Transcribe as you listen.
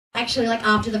actually like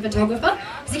after the photographer,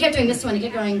 because he kept doing this one, he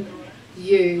kept going,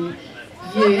 you.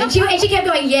 And she kept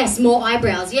going, yes, more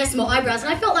eyebrows, and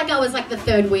I felt like I was like the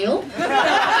third wheel.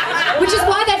 Which is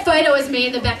why that photo is me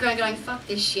in the background going, fuck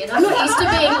this shit. I'm not used to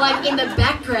being like in the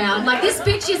background. Like this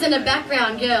bitch is in the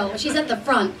background, girl. She's at the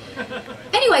front.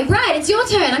 Anyway, Brad, it's your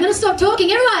turn. I'm gonna stop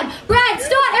talking. Everyone, Brad,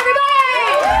 Stott, everybody!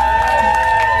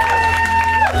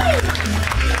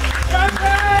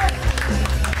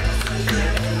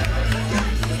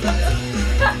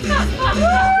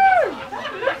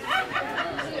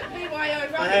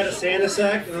 I had a Santa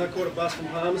sack and I caught a bus from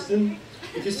Palmerston.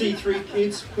 If you see 3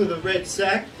 kids with a red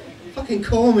sack, fucking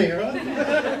call me, alright?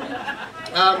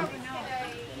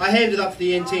 I handed up for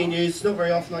the NT News. It's not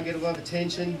very often I get a lot of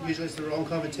attention. Usually it's the wrong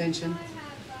kind of attention.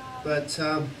 But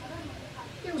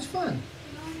it was fun.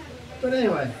 But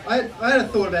anyway, I had a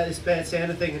thought about this Bad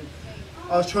Santa thing. And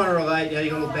I was trying to relate, you know,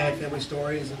 you got all bad family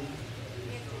stories. And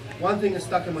one thing that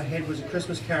stuck in my head was A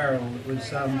Christmas Carol. It was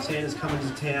Santa's coming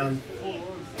to town.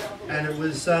 And it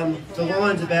was the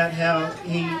lines about how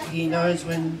he knows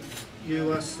when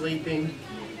you are sleeping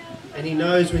and he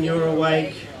knows when you're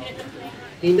awake.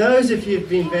 He knows if you've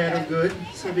been bad or good,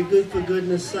 so be good for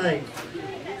goodness sake.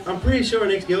 I'm pretty sure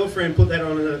an ex-girlfriend put that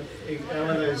on one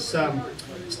of those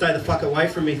stay the fuck away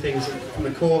from me things from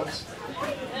the courts.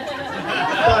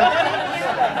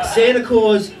 But Santa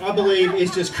Claus, I believe,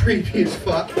 is just creepy as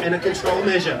fuck and a control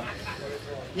measure.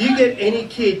 You get any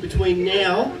kid between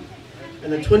now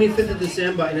and the 25th of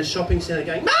December in a shopping centre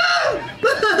going, Mom!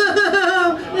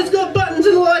 It's got buttons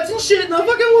and lights and shit and I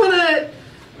fucking want it!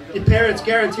 Your parents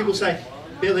guarantee will say,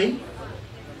 Billy,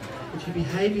 if you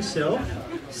behave yourself,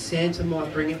 Santa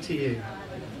might bring it to you.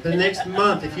 For the next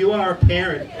month, if you are a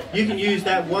parent, you can use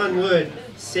that one word,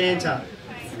 Santa.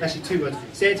 Actually 2 words,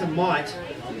 Santa might,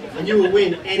 and you will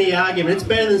win any argument. It's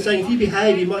better than saying if you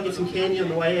behave, you might get some candy on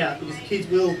the way out, because the kids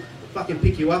will fucking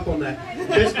pick you up on that. The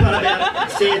best part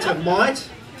about Santa might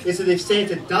is that if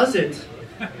Santa doesn't,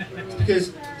 it's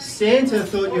because Santa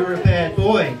thought you were a bad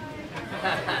boy.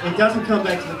 It doesn't come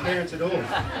back to the parents at all.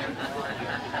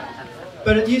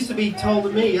 But it used to be told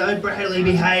to me, oh, Bradley,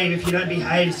 behave. If you don't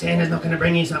behave, Santa's not going to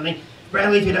bring you something.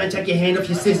 Bradley, if you don't take your hand off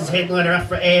your sister's head and let her up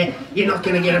for air, you're not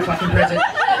going to get a fucking present.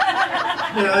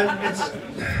 You know,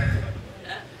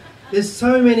 there's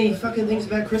so many fucking things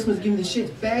about Christmas giving the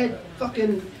shit. Bad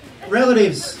fucking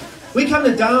relatives. We come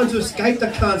to Darwin to escape the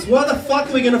cunts. Why the fuck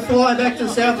are we going to fly back to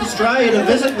South Australia to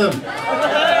visit them?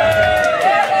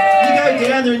 You go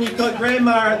down there and you've got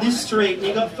grandma at this street and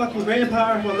you've got fucking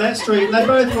grandpa on that street and they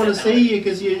both want to see you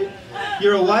because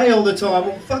you're away all the time.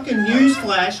 Well, fucking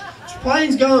newsflash,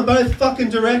 planes go in both fucking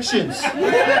directions.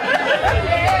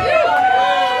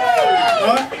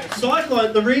 Right?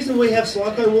 Cyclone, the reason we have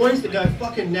cyclone warnings to go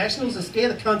fucking nationals is to scare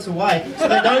the cunts away so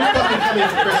they don't fucking come in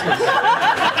for Christmas.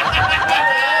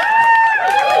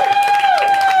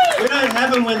 We don't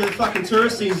have them when the fucking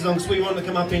tourist season's on because we want to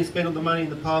come up here and spend all the money in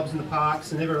the pubs and the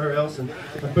parks and everywhere else and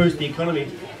boost the economy.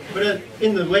 But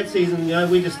in the wet season, you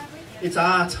know, it's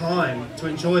our time to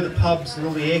enjoy the pubs and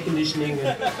all the air conditioning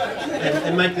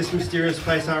and make this mysterious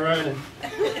place our own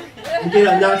and get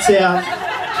our nuts out.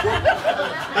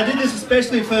 I did this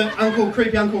especially for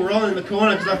creepy Uncle Ron in the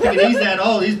corner because I figured he's that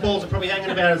old, his balls are probably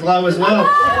hanging about as low as well.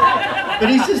 But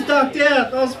he's just ducked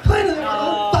out. I was playing with him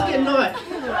all fucking night.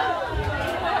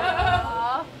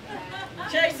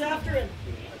 Chase after him.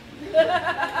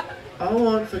 I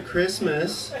want for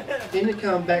Christmas him to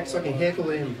come back so I can heckle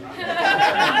him.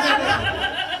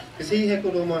 Because he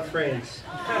heckled all my friends.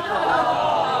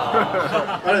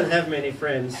 I don't have many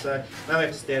friends, so I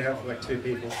have to stand up for like 2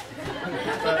 people.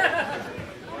 But,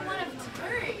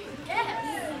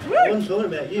 I wasn't talking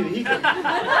about you. You can't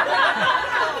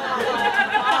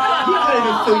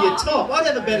even fill your top. I'd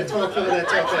have a better time filling that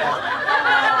top out.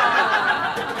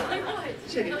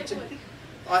 Check it.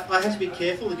 I have to be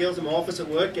careful. The girls in my office at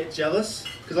work get jealous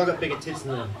because I've got bigger tits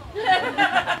than them.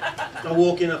 I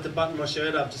walk in, I have to button my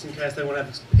shirt up just in case they want to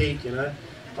have a peek, you know.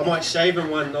 I might shave them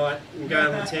one night and go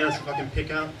out to town so if I can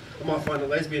pick up. I might find a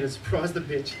lesbian and surprise the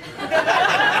bitch.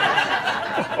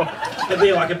 It'd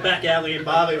be like a back alley in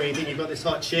Bali where you think you've got this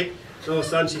hot chick and all of a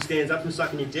sudden she stands up from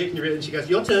sucking your dick and she goes,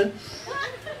 your turn.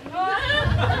 I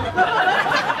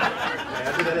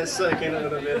did that soak in a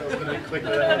little bit. I was going to be quick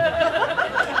with that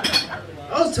one.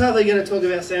 I was totally going to talk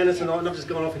about Santa tonight and I've just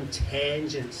gone off in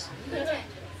tangents.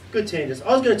 Good tangents.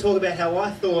 I was going to talk about how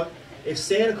I thought if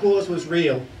Santa Claus was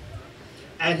real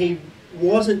and he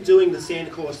wasn't doing the Santa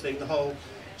Claus thing, the whole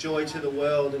joy to the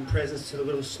world and presents to the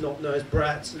little snot-nosed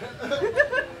brats,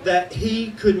 that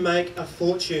he could make a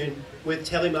fortune with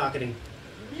telemarketing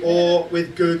or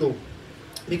with Google.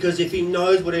 Because if he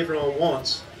knows what everyone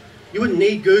wants, You wouldn't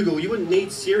need Google, you wouldn't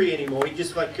need Siri anymore. You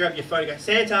just like grab your phone and go,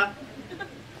 Santa,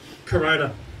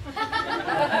 Corona.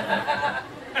 I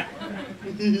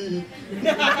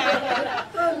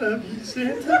love you,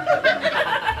 Santa.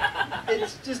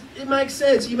 It's just, it makes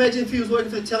sense. You imagine if he was working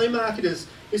for the telemarketers,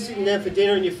 you're sitting down for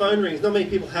dinner and your phone rings. Not many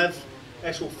people have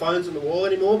actual phones on the wall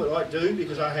anymore, but I do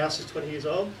because our house is 20 years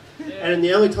old. And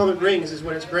the only time it rings is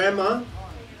when it's grandma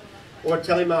or a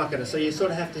telemarketer. So you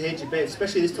sort of have to hedge your bets,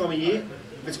 especially this time of year.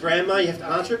 If it's grandma, you have to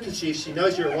answer it because she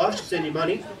knows you're alive, she'll send you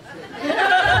money.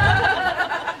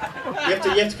 You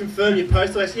have to confirm your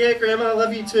postal address. Yeah, grandma, I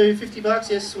love you too. $50,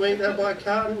 yes, sweet. That'll buy a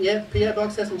carton. Yeah, PO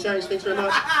box hasn't changed. Thanks very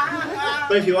much.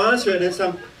 But if you answer it and it's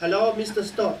hello, Mr.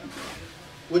 Stott.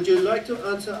 Would you like to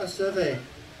answer a survey?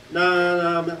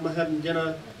 No, I'm having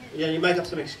dinner. Yeah, you make up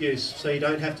some excuse so you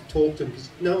don't have to talk to them because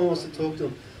no one wants to talk to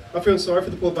them. I feel sorry for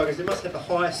the poor buggers. They must have the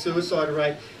highest suicide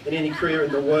rate in any career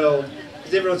in the world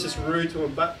because everyone's just rude to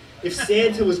them. But if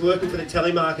Santa was working for the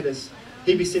telemarketers,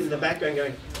 he'd be sitting in the background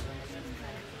going,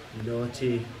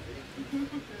 naughty.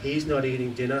 He's not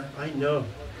eating dinner. I know.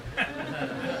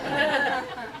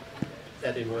 That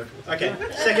didn't work. Okay,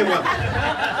 second one.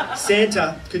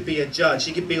 Santa could be a judge.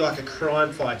 He could be like a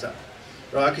crime fighter,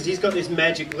 right? Because he's got this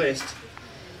magic list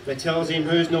that tells him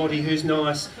who's naughty, who's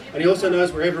nice, and he also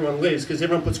knows where everyone lives because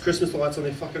everyone puts Christmas lights on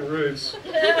their fucking roofs.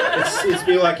 It'd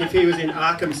be like if he was in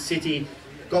Arkham City,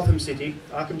 Gotham City.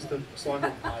 Arkham's the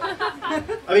slime. I've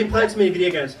been playing so many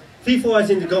video games. If he flies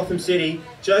into Gotham City,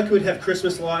 Joker would have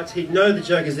Christmas lights. He'd know the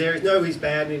Joker's there. He'd know he's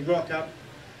bad, and he'd rock up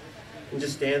and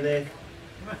just stand there.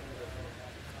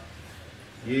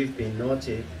 You've been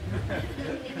naughty.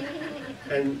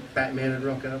 And Batman would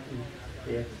rock up. And,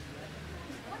 yeah.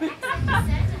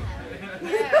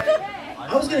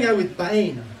 I was going to go with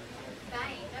Bane.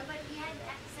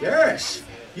 Yes,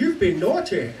 you've been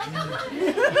naughty. Don't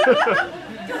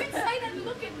say that and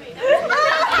look at me.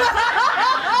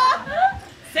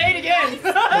 Say it again.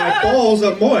 My balls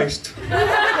are moist.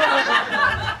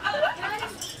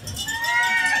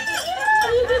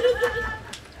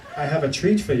 I have a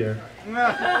treat for you.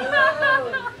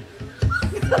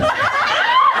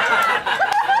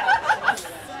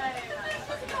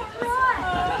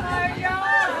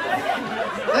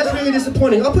 That's really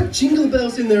disappointing. I put jingle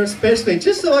bells in there especially,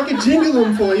 just so I could jingle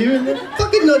them for you, and they're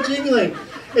fucking not jingling.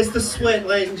 It's the sweat,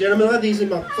 ladies and gentlemen. I had these in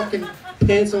my fucking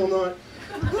pants all night.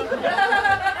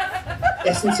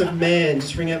 Essence of man,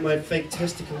 just wring out my fake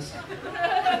testicles.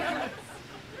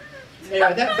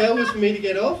 Anyway, that bell was for me to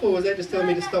get off, or was that just telling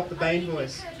me to stop the Bane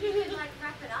voice? You could like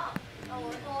wrap it up.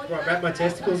 Right, wrap my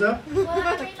testicles up? Well,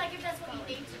 I mean, like if that's what you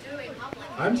need to do in public.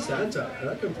 I'm Santa, and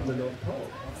I come from the North Pole.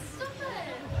 Stop it.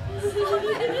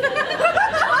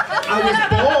 I was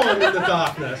born in the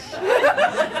darkness.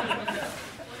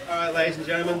 Alright, ladies and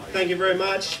gentlemen, thank you very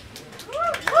much.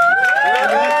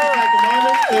 I'd like to take a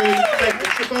moment to thank the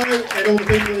Chippo and all the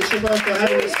people in the Chippo for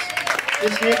having us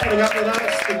this year, putting up with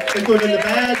us, the good and the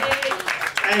bad,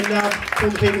 and all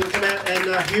the people who come out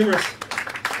and humour us.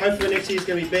 Hopefully next year's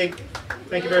going to be big.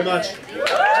 Thank you very much.